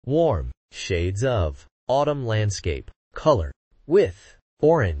Warm shades of autumn landscape color with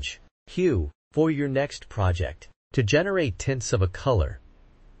orange hue for your next project. To generate tints of a color,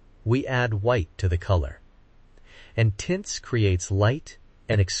 we add white to the color. And tints creates light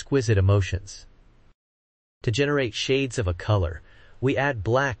and exquisite emotions. To generate shades of a color, we add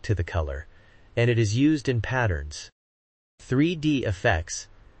black to the color, and it is used in patterns. 3D effects,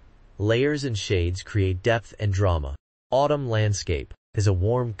 layers and shades create depth and drama. Autumn landscape is a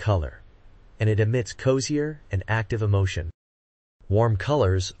warm color, and it emits cozier and active emotion. Warm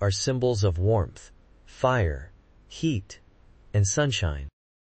colors are symbols of warmth, fire, heat, and sunshine.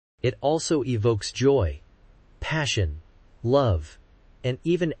 It also evokes joy, passion, love, and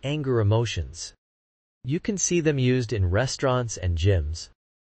even anger emotions. You can see them used in restaurants and gyms.